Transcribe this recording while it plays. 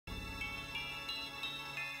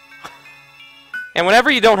And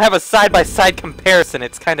whenever you don't have a side-by-side comparison,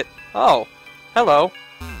 it's kind of... Oh, hello.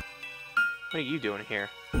 What are you doing here?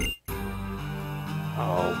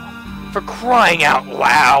 Oh, for crying out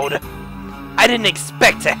loud! I didn't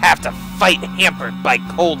expect to have to fight hampered by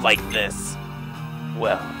cold like this.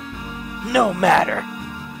 Well, no matter.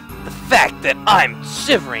 The fact that I'm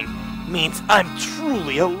shivering means I'm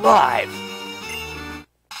truly alive.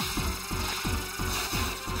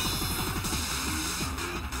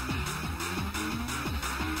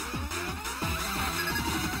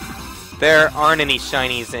 There aren't any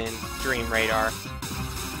shinies in Dream Radar.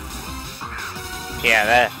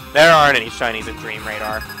 Yeah, there aren't any shinies in Dream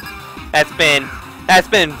Radar. That's been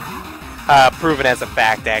proven as a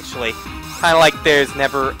fact, actually. Kind of like there's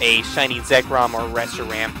never a shiny Zekrom or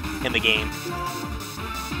Reshiram in the game.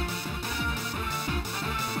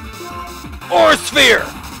 Or Sphere!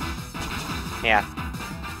 Yeah.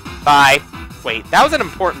 Bye. Wait, that was an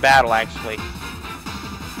important battle, actually.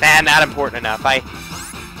 Nah, not important enough.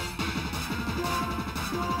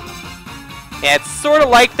 Yeah, it's sort of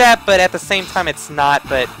like that, but at the same time it's not,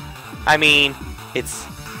 but... I mean, it's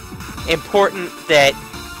important that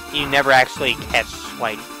you never actually catch,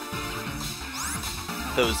 like,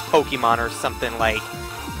 those Pokemon or something like...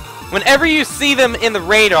 Whenever you see them in the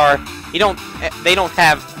radar, they don't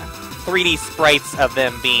have 3D sprites of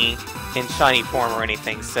them being in shiny form or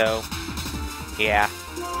anything, so... Yeah.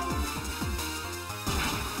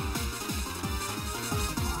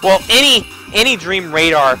 Well, any Dream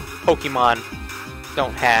Radar Pokemon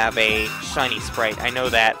don't have a shiny sprite. I know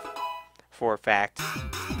that for a fact.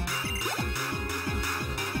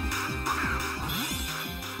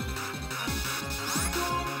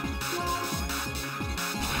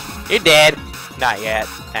 You're dead. Not yet,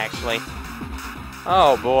 actually.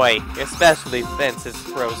 Oh boy, your specialty defense is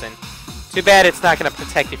frozen. Too bad it's not going to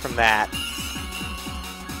protect you from that.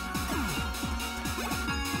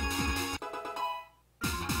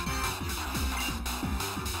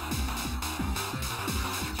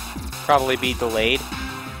 Probably be delayed.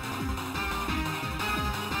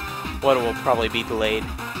 What will probably be delayed?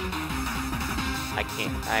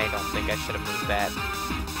 I don't think I should have moved that.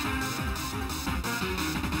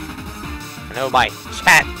 I know my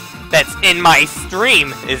chat that's in my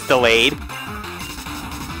stream is delayed.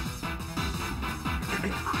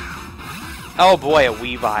 Oh boy, a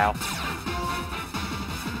Weavile.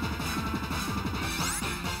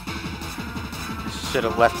 Should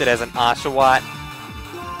have left it as an Oshawott.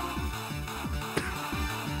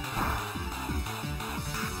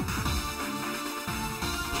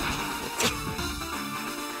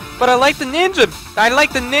 But I like the ninja. I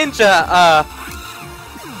like the ninja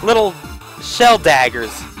little shell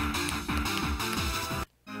daggers.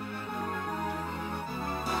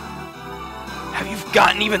 Have you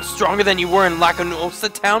gotten even stronger than you were in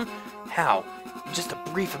Lacunosa Town? How? In just a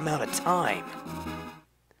brief amount of time.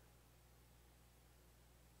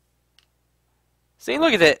 See,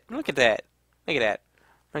 look at that. Look at that. Look at that.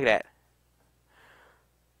 Look at that.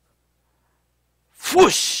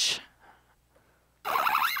 Whoosh!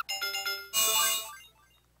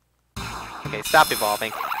 Okay, stop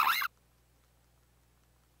evolving.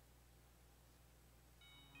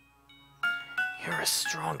 You're a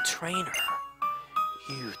strong trainer.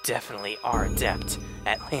 You definitely are adept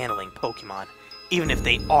at handling Pokemon, even if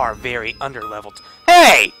they are very underleveled.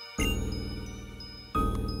 Hey!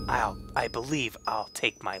 I believe I'll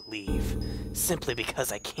take my leave, simply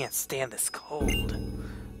because I can't stand this cold.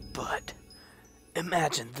 But,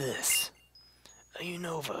 imagine this. A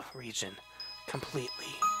Unova region,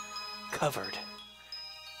 completely covered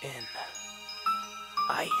in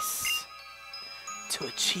ice. To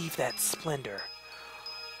achieve that splendor,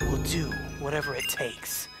 we'll do whatever it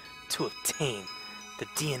takes to obtain the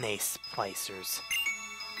DNA splicers.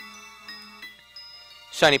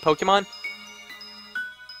 Shiny Pokemon?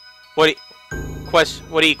 What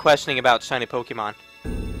are you questioning about shiny Pokemon?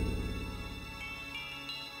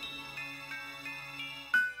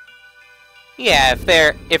 Yeah, if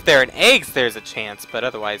they're in eggs, there's a chance, but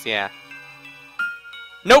otherwise, yeah.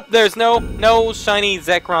 Nope, there's no shiny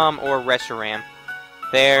Zekrom or Reshiram.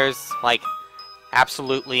 There's, like,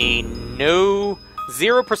 absolutely no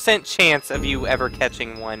 0% chance of you ever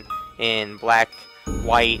catching one in Black,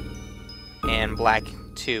 White, and Black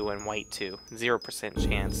 2 and White 2. 0%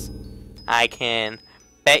 chance. I can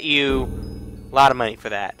bet you a lot of money for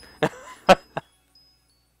that.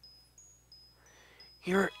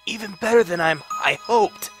 You're even better than I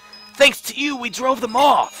hoped. Thanks to you, we drove them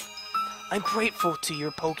off. I'm grateful to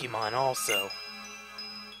your Pokemon also.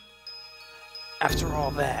 After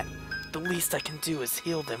all that, the least I can do is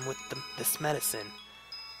heal them with this medicine.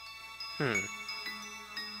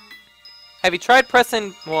 Have you tried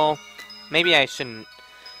pressing... Well, maybe I shouldn't...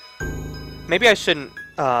 Maybe I shouldn't,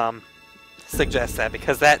 suggest that,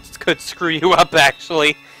 because that could screw you up,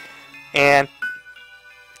 actually. And...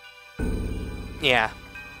 yeah.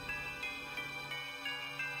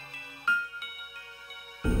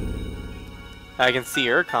 I can see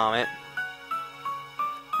your comment.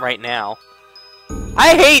 Right now.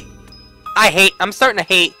 I'm starting to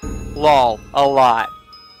hate LOL a lot.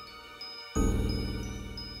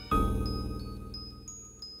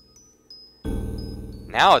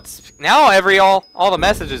 Now all the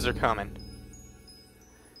messages are coming.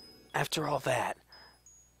 After all that.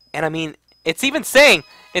 And I mean, it's even saying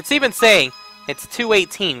it's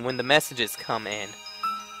 2:18 when the messages come in.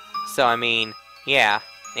 So I mean, yeah,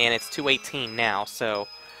 and it's 2:18 now, so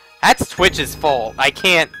that's Twitch's fault. I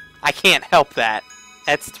can't help that.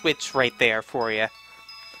 That's Twitch right there for you.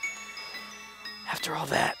 After all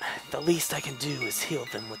that, the least I can do is heal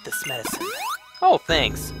them with this medicine. Oh,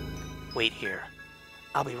 thanks. Wait here.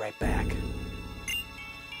 I'll be right back.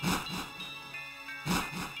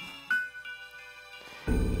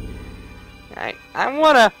 I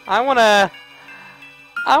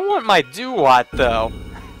want my doo-wot, though.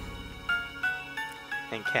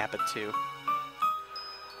 And Kappa, too.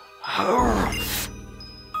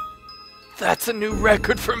 That's a new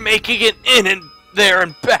record for making it in and there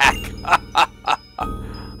and back.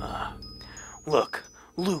 Look,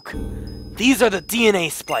 Luke, these are the DNA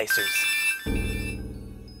splicers.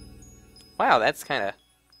 Wow, that's kind of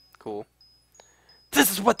cool.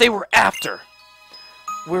 This is what they were after.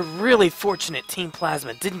 We're really fortunate Team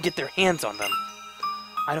Plasma didn't get their hands on them.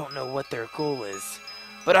 I don't know what their goal is,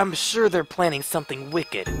 but I'm sure they're planning something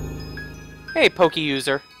wicked. Hey, Poke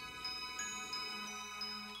User.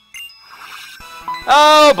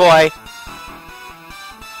 Oh boy!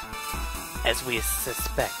 As we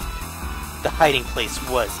suspected, the hiding place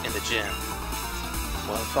was in the gym.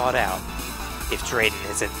 Well thought out. If Drayden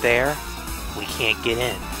isn't there, we can't get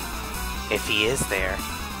in. If he is there,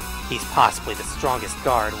 he's possibly the strongest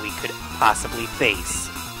guard we could possibly face.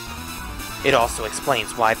 It also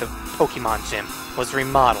explains why the Pokemon gym was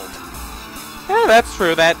remodeled. Yeah, that's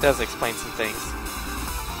true. That does explain some things.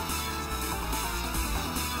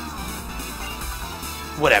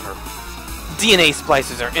 Whatever. DNA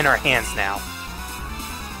splicers are in our hands now.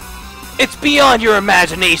 It's beyond your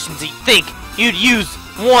imagination to think you'd use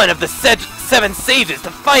one of the 7 sages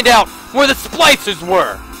to find out where the splicers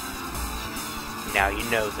were. Now you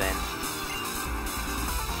know then.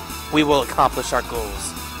 We will accomplish our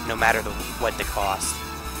goals, no matter what the cost.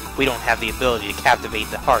 We don't have the ability to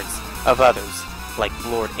captivate the hearts of others like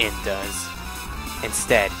Lord N does.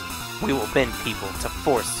 Instead, we will bend people to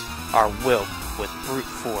force our will with brute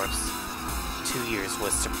force. 2 years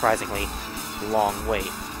was surprisingly long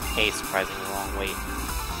wait. A surprisingly long wait.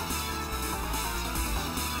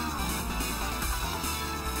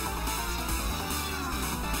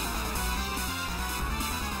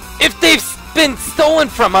 If they've been stolen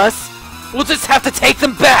from us, we'll just have to take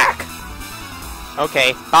them back!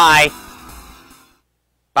 Okay, bye.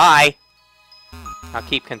 Bye. I'll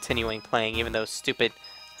keep continuing playing, even though stupid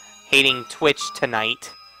hating Twitch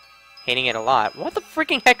tonight. Hating it a lot. What the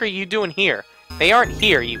freaking heck are you doing here? They aren't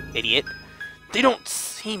here, you idiot. They don't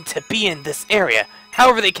seem to be in this area.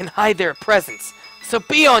 However, they can hide their presence. So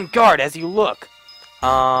be on guard as you look.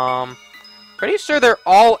 Pretty sure they're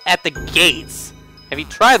all at the gates. Have you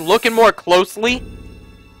tried looking more closely?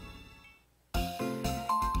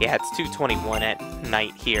 Yeah, it's 2:21 at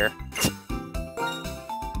night here.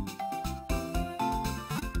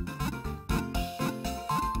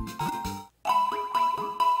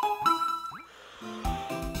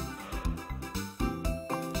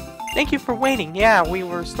 Thank you for waiting. Yeah, we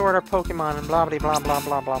restored our Pokemon and blah blah blah blah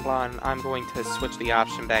blah blah blah, and I'm going to switch the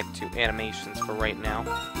option back to animations for right now.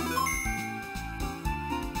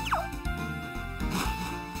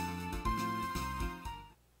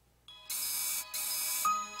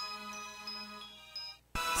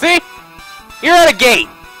 See? You're at a gate!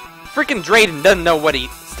 Freaking Drayden doesn't know what he's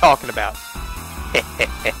talking about.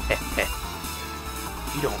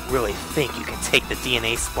 You don't really think you can take the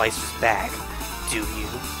DNA splicers back, do you?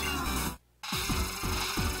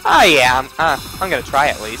 Oh yeah, I'm gonna try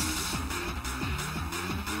at least.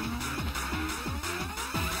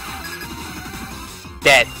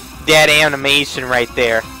 That animation right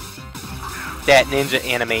there. That ninja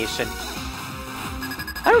animation.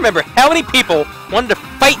 I remember how many people wanted to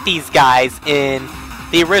fight these guys in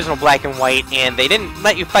the original Black and White, and they didn't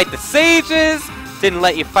let you fight the sages, didn't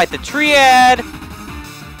let you fight the triad.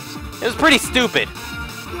 It was pretty stupid.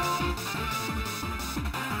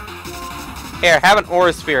 Here, have an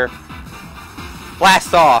Aura Sphere.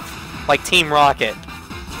 Blast off. like Team Rocket.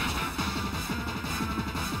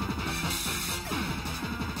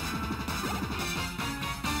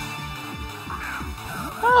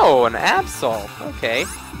 Oh, an Absol. Okay.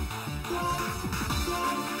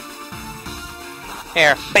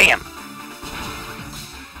 Here, bam!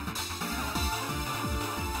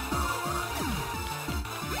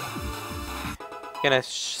 Gonna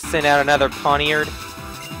send out another Poniard.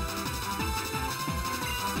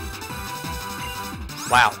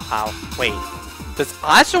 Wow, how? Wait. Does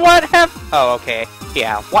Oshawott have... Oh, okay.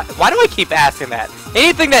 Yeah, why do I keep asking that?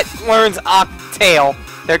 Anything that learns Octail,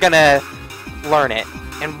 they're gonna learn it.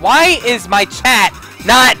 And why is my chat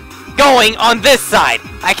not going on this side?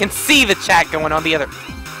 I can see the chat going on the other...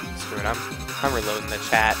 Screw it, I'm reloading the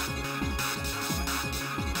chat.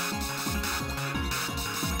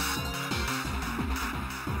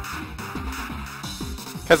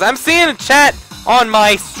 Because I'm seeing the chat on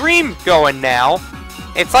my stream going now.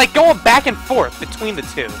 It's like going back and forth between the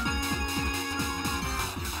two.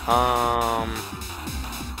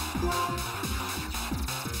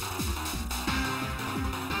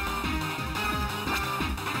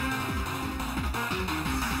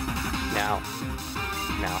 No.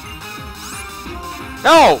 No.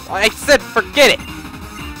 No! I said forget it!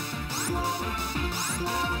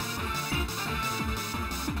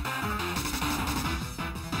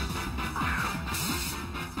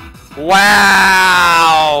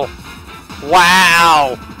 Wow!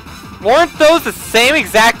 Wow! Weren't those the same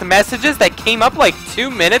exact messages that came up like 2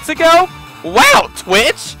 minutes ago? Wow,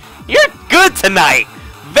 Twitch! You're good tonight!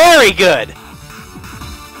 Very good!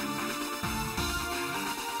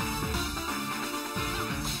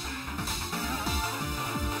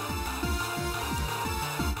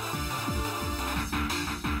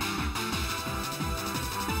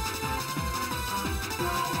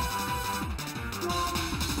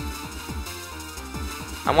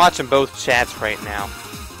 I'm watching both chats right now.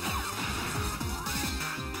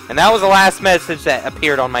 And that was the last message that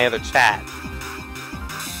appeared on my other chat.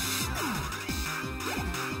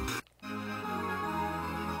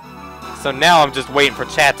 So now I'm just waiting for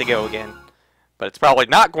chat to go again. But it's probably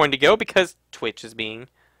not going to go because Twitch is being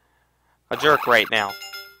a jerk right now.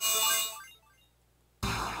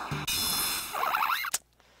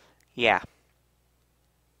 Yeah.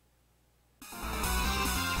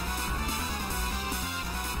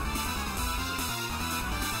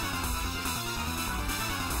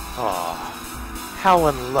 Oh, how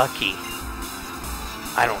unlucky.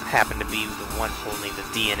 I don't happen to be the one holding the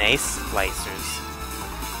DNA splicers.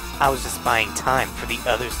 I was just buying time for the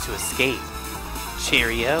others to escape.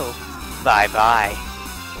 Cheerio. Bye-bye.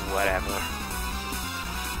 Whatever.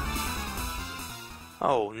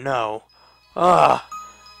 Oh, no. Ugh.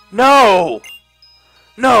 No!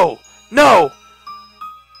 No! No!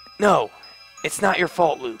 No. It's not your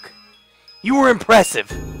fault, Luke. You were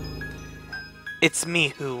impressive. It's me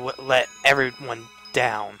who let everyone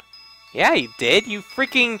down. Yeah, you did. You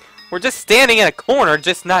freaking were just standing in a corner,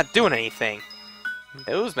 just not doing anything.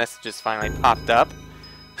 Those messages finally popped up.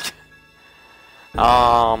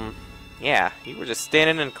 Yeah, you were just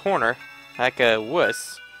standing in a corner, like a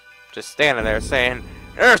wuss. Just standing there saying,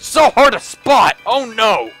 "They're so hard to spot! Oh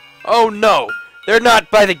no! Oh no! They're not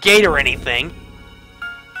by the gate or anything!"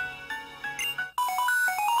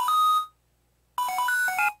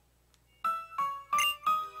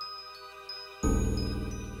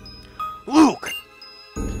 Luke!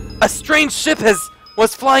 A strange ship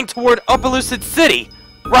was flying toward Upper City,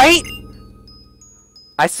 right?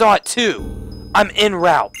 I saw it too. I'm en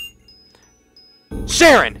route.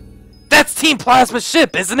 Sharon! That's Team Plasma's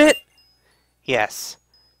ship, isn't it? Yes.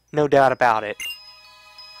 No doubt about it.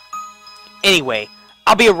 Anyway,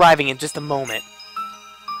 I'll be arriving in just a moment.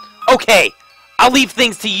 Okay, I'll leave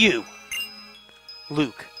things to you.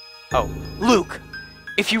 Luke. Oh, Luke!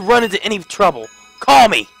 If you run into any trouble, call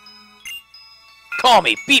me! Call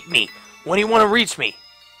me, beep me, when you want to reach me.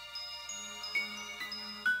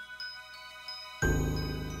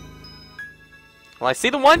 Well, I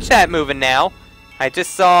see the one chat moving now. I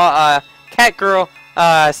just saw Cat Girl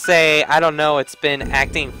say, I don't know, it's been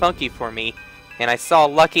acting funky for me. And I saw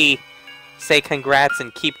Lucky say congrats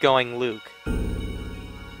and keep going, Luke.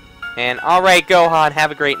 And alright, Gohan,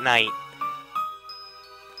 have a great night.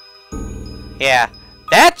 Yeah,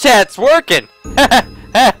 that chat's working! Ha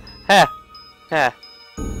ha ha ha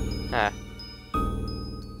ha.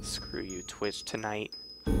 Screw you, Twitch, tonight.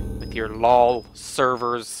 With your LOL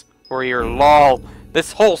servers. Or your LOL.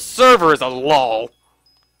 This whole server is a LOL.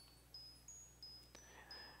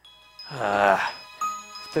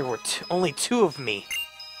 If there were only two of me,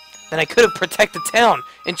 then I could have protected town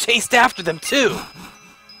and chased after them too.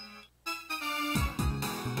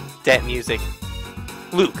 that music.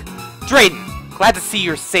 Luke, Drayden, glad to see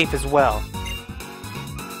you're safe as well.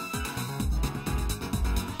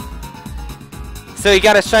 So you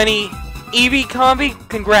got a shiny Eevee combi?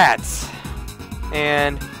 Congrats.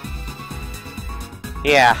 And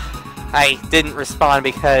yeah, I didn't respond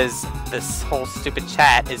because this whole stupid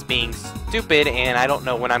chat is being stupid, and I don't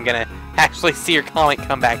know when I'm gonna actually see your comment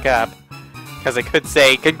come back up. Because I could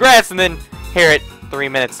say congrats and then hear it 3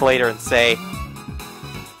 minutes later and say,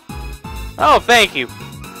 oh, thank you.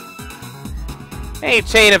 Hey,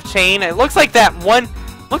 Chain of Chain. It looks like the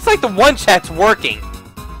one chat's working.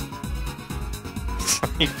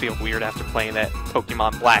 You feel weird after playing that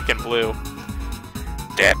Pokemon Black and Blue.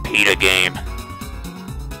 That PETA game.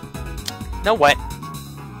 Know what?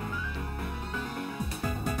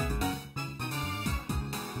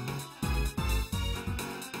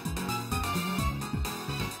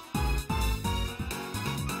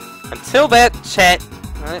 Until that chat,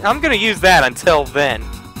 I'm gonna use that until then.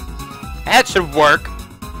 That should work.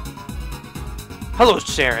 Hello,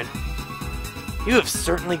 Sharon. You have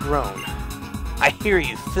certainly grown. I hear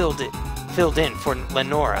you filled in for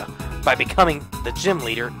Lenora by becoming the gym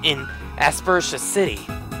leader in Aspersia City.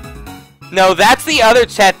 No, that's the other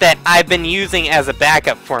chat that I've been using as a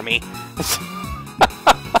backup for me.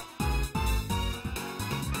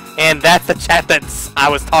 And that's the chat that I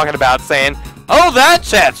was talking about saying, oh, that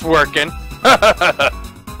chat's working.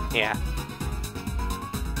 Yeah.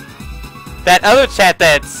 That other chat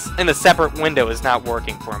that's in a separate window is not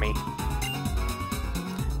working for me.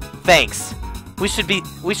 Thanks. We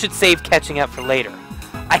should save catching up for later.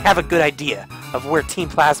 I have a good idea of where Team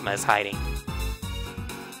Plasma is hiding.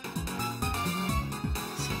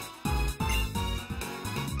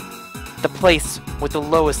 The place with the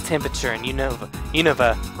lowest temperature in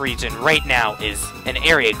Unova region right now is an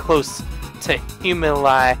area close to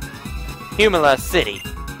Humula City.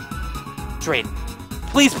 Drayden,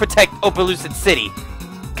 please protect Opelucid City.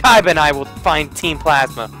 Kaiba and I will find Team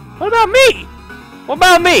Plasma. What about me? What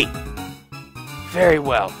about me? Very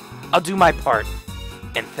well. I'll do my part.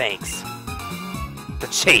 And thanks. The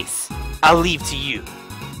chase, I'll leave to you.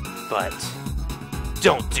 But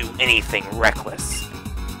don't do anything reckless.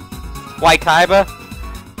 Why Kaiba?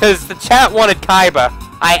 Because the chat wanted Kaiba.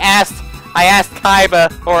 I asked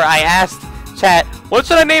Kaiba, or I asked chat, what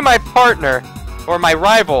should I name my partner? Or my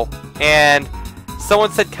rival? And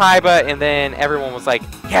someone said Kaiba, and then everyone was like,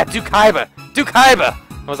 yeah, do Kaiba! Do Kaiba!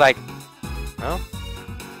 I was like, well,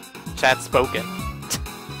 chat's spoken.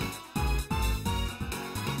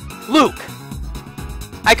 Luke!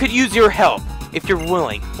 I could use your help, if you're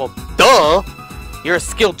willing. Well, duh! You're a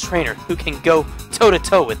skilled trainer who can go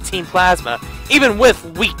toe-to-toe with Team Plasma, even with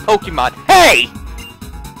weak Pokemon. Hey!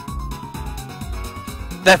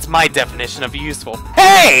 That's my definition of useful.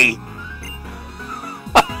 Hey!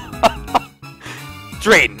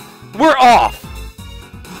 Drayden, we're off!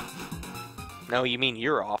 No, you mean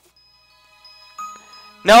you're off.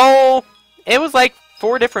 No! It was like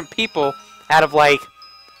 4 different people out of like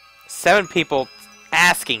 7 people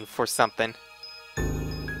asking for something.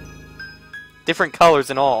 Different colors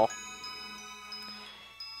and all.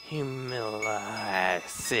 Humula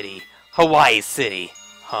City. Hawaii City.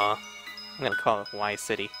 Huh? I'm gonna call it Hawaii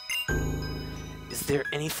City. Is there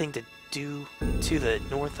anything to do to the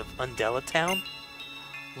north of Undella Town?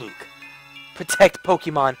 Luke, protect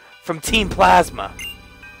Pokemon from Team Plasma.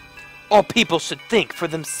 All people should think for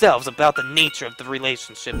themselves about the nature of the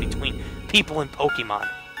relationship between people and Pokemon.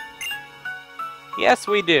 Yes,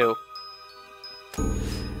 we do.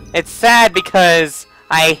 It's sad because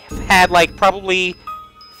I had like probably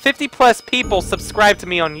 50 plus people subscribe to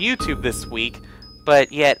me on YouTube this week,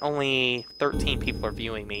 but yet only 13 people are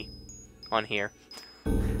viewing me on here.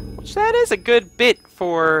 Which that is a good bit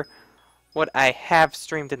for what I have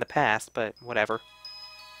streamed in the past, but whatever.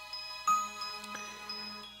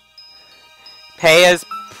 Payas,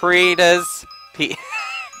 Pritas,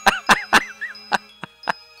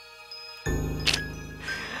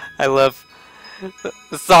 I love...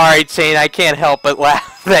 Sorry, Chain, I can't help but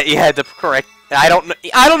laugh that you had to correct... I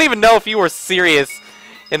don't even know if you were serious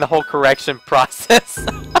in the whole correction process.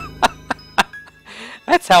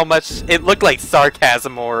 That's how much it looked like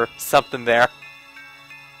sarcasm or something there.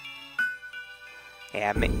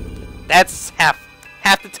 Yeah, that's half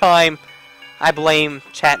the time I blame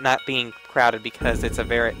chat not being crowded because it's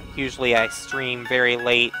usually I stream very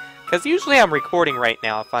late, because usually I'm recording right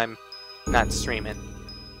now if I'm not streaming.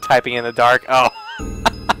 Typing in the dark. Oh.